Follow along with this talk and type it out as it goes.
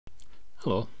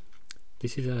Hello,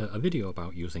 this is a video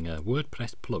about using a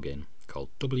WordPress plugin called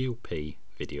WP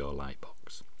Video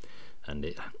Lightbox, and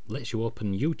it lets you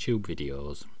open YouTube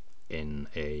videos in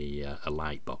a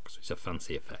lightbox. It's a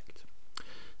fancy effect.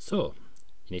 So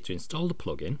you need to install the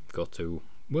plugin, go to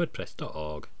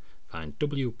wordpress.org, find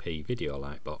WP Video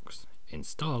Lightbox,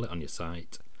 install it on your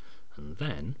site, and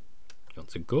then you want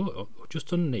to go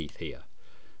just underneath here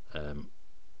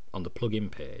on the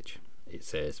plugin page. It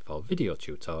says for video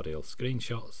tutorials,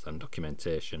 screenshots and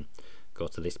documentation, go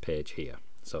to this page here.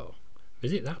 So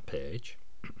visit that page,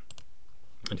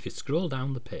 and if you scroll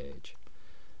down the page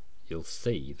you'll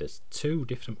see there's two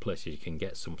different places you can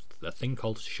get a thing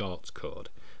called shorts code.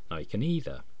 Now you can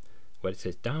either, where it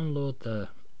says download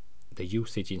the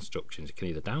usage instructions, you can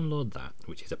either download that,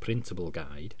 which is a printable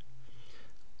guide,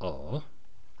 or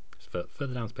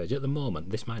further down the page. At the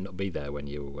moment this might not be there when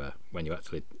you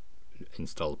actually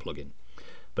install the plugin,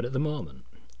 but at the moment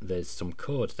there's some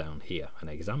code down here, an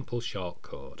example short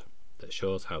code that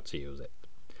shows how to use it.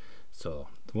 So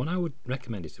the one I would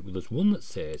recommend is, there's one that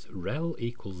says rel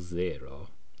equals 0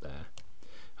 there,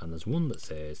 and there's one that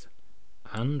says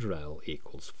and rel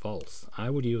equals false. I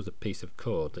would use a piece of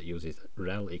code that uses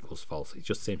rel equals false. It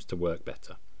just seems to work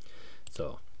better.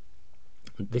 So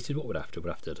this is what we're after.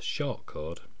 We're after the short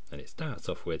code, and it starts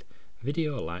off with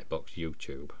Video Lightbox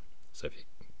YouTube. So if you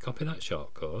copy that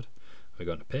short code, we're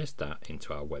going to paste that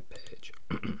into our web page.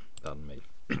 Pardon me.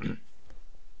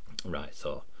 Right,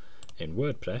 so in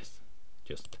WordPress,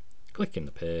 just click in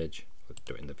the page, we'll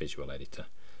do it in the visual editor,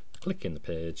 click in the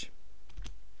page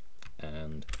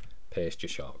and paste your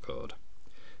short code.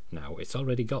 Now it's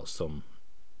already got some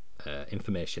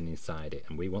information inside it,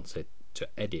 and we want to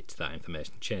edit that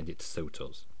information, change it to suit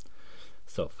us.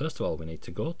 So first of all we need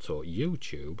to go to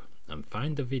YouTube and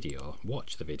find the video,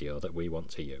 watch the video that we want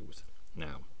to use.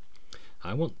 Now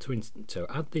I want to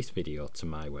add this video to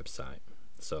my website,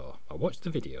 so I watch the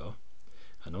video,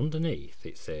 and underneath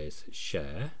it says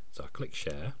share, so I click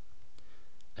share,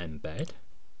 embed,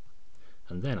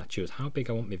 and then I choose how big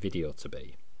I want my video to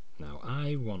be. Now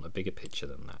I want a bigger picture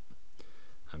than that.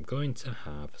 I'm going to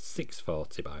have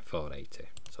 640 by 480,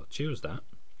 so choose that.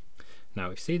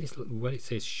 Now if you see this where it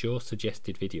says show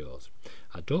suggested videos,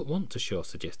 I don't want to show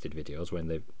suggested videos when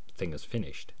the thing has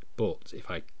finished, but if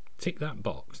I tick that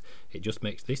box it just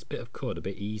makes this bit of code a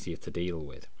bit easier to deal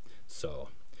with. So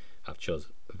I've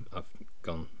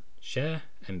gone share,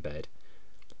 embed,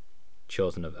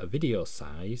 chosen a video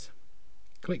size,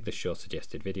 click the show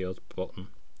suggested videos button,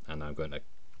 and I'm going to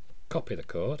copy the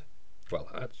code. Well,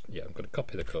 yeah, I'm going to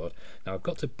copy the code. Now I've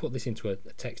got to put this into a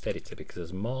text editor because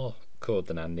there's more code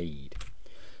than I need.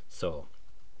 So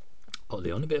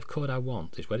the only bit of code I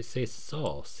want is where it says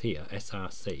source here,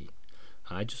 src.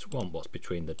 I just want what's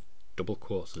between the double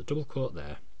quotes. There's a double quote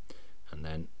there, and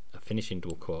then a finishing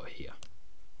double quote here.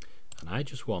 And I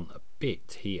just want a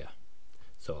bit here.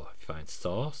 So if you find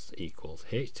source equals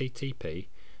http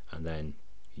and then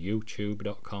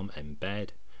youtube.com embed,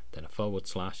 then a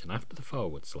 /, and after the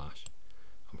 /,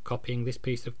 I'm copying this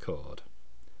piece of code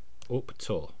up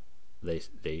to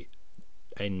the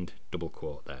end double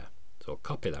quote there. So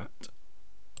copy that.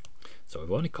 So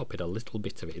we've only copied a little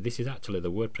bit of it. This is actually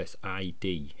the WordPress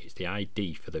ID. It's the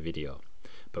ID for the video,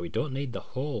 but we don't need the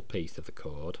whole piece of the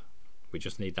code. We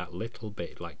just need that little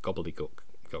bit, like gobbledygook.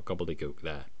 Got gobbledygook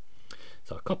there.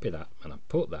 So I copy that and I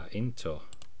put that into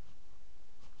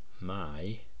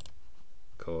my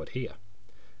code here.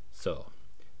 So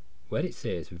where it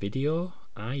says video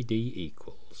ID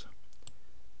equals,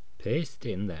 paste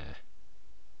in there.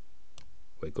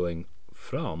 We're going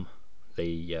from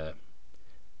the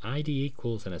ID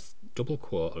equals and a double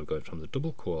quote, or going from the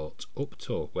double quote up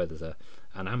to where there's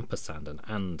an ampersand, an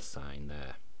and sign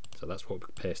there. So that's what we're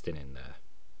pasting in there.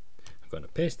 I'm going to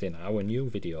paste in our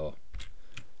new video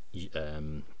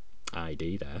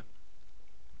ID there.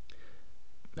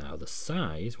 Now the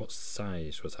size, what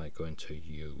size was I going to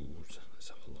use? Let's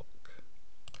have a look.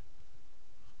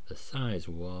 The size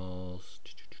was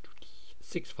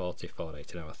 640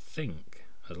 480. Now I think,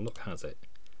 as luck has it,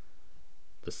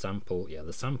 the sample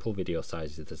video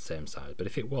size is the same size, but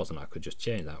if it wasn't I could just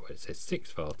change that where it says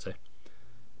 640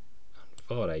 and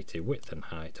 480 width and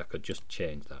height. I could just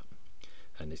change that,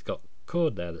 and it's got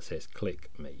code there that says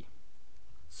click me.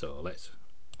 So let's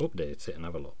update it and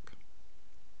have a look.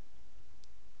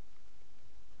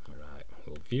 Alright,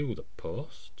 we'll view the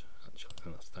post. Actually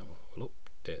that's that one. We'll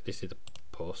update, this is the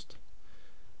post.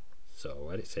 So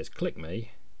where it says click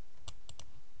me,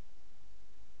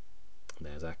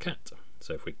 there's our cat.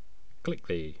 So if we click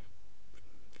the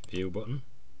view button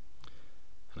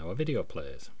and our video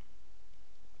plays,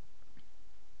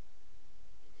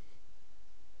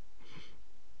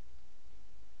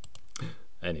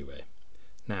 Anyway,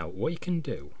 now what you can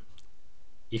do,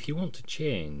 if you want to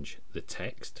change the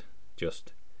text,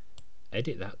 just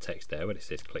edit that text there where it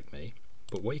says click me.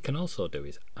 But what you can also do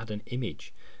is add an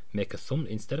image, make a thumb.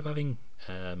 Instead of having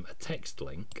a text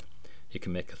link, you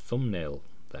can make a thumbnail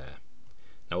there.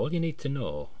 Now all you need to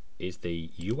know is the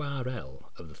URL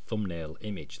of the thumbnail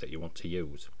image that you want to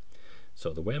use.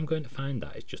 So the way I'm going to find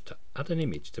that is just to add an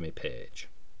image to my page.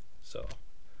 So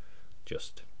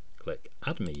just click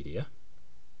add media.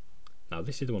 Now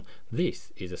this is the one.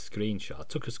 This is a screenshot. I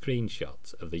took a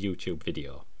screenshot of the YouTube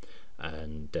video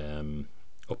and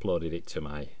uploaded it to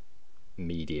my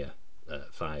media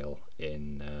file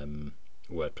in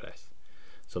WordPress.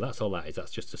 So that's all that is.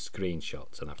 That's just a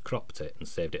screenshot, and I've cropped it and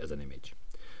saved it as an image.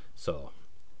 So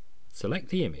select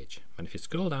the image, and if you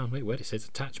scroll down where it says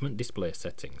attachment display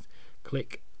settings,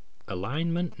 click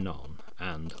alignment none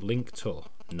and link to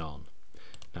none.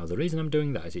 Now the reason I'm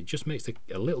doing that is it just makes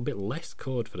a little bit less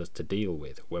code for us to deal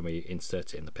with when we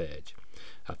insert it in the page.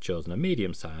 I've chosen a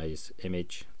medium size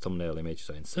image, thumbnail image,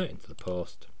 so insert into the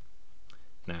post.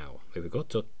 Now if we go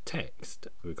to text,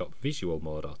 we've got visual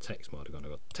mode or text mode. We're going to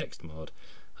go to text mode,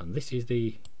 and this is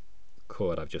the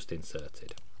code I've just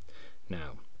inserted.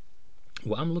 Now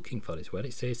what I'm looking for is where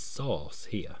it says source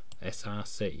here,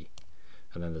 src,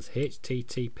 and then there's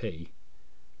http,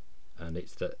 and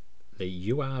it's the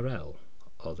URL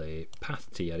or the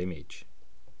path to your image.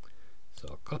 So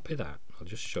I'll copy that. I'll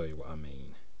just show you what I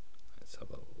mean. Let's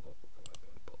have a look.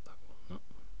 Put that one up.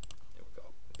 There we go.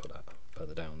 Put that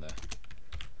further down there.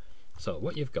 So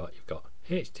what you've got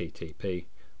HTTP.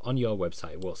 On your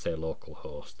website it will say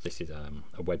localhost. This is a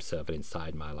web server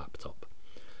inside my laptop.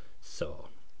 So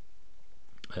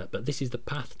but this is the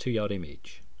path to your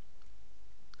image,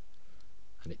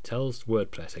 and it tells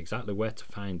WordPress exactly where to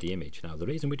find the image. Now the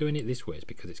reason we're doing it this way is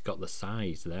because it's got the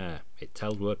size there. It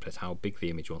tells WordPress how big the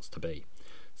image wants to be.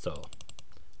 So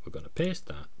we're going to paste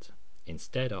that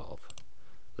instead of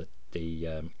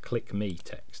the click me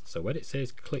text. So where it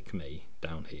says click me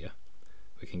down here,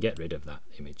 we can get rid of that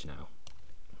image now.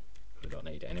 We don't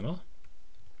need it anymore.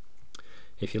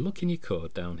 If you look in your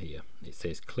code down here, it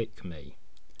says click me,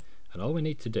 and all we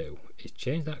need to do is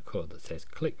change that code that says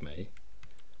click me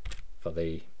for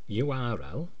the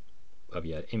URL of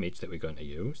your image that we're going to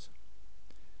use,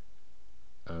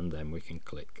 and then we can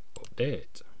click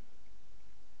update.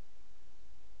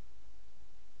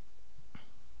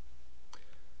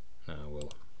 Now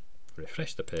we'll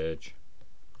refresh the page,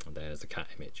 and there's the cat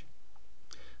image.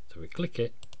 So we click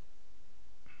it,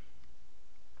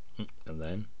 and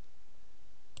then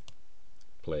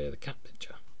play the cat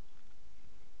picture.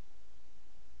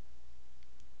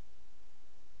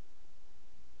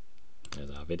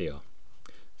 There's our video.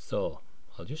 So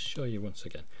I'll just show you once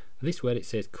again. This where it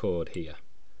says code here,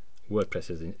 WordPress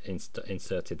has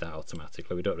inserted that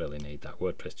automatically. We don't really need that.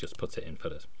 WordPress just puts it in for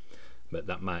us, but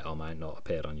that might or might not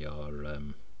appear on your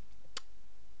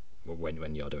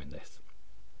when you're doing this.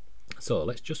 So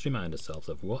let's just remind ourselves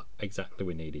of what exactly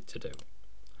we needed to do.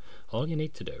 All you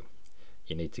need to do,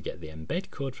 you need to get the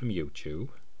embed code from YouTube,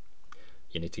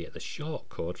 you need to get the short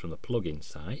code from the plugin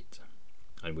site,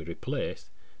 and we replace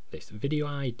this video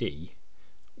ID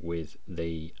with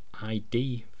the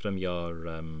ID from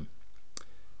your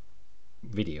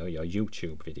video, your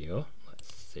YouTube video.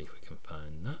 Let's see if we can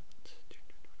find that.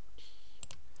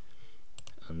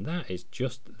 And that is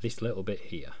just this little bit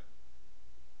here.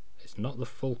 It's not the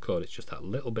full code, it's just that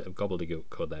little bit of gobbledygook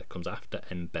code there. It comes after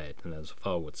embed, and there's a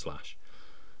 /,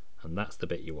 and that's the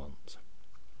bit you want.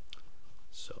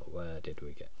 So where did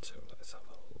we get to? Let's have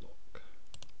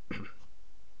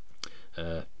a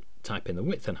look. Type in the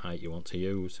width and height you want to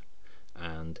use,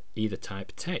 and either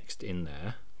type text in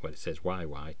there where it says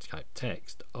YY, type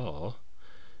text, or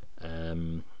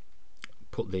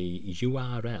put the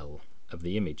URL of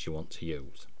the image you want to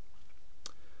use.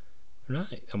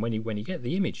 Right, and when you get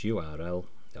the image URL,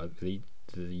 the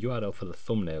URL for the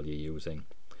thumbnail you're using,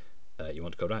 you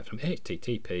want to go right from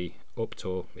HTTP up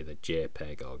to either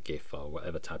JPEG or GIF or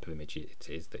whatever type of image it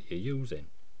is that you're using.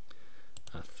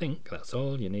 I think that's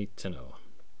all you need to know.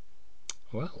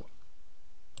 Well,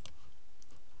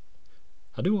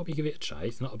 I do hope you give it a try.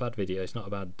 It's not a bad video, it's not a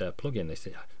bad plugin.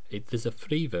 There's a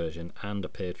free version and a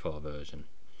paid for version,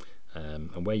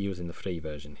 and we're using the free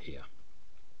version here.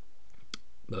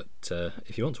 But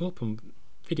if you want to open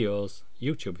videos,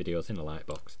 YouTube videos in a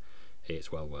Lightbox,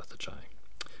 it's well worth a try.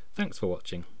 Thanks for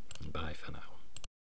watching, and bye for now.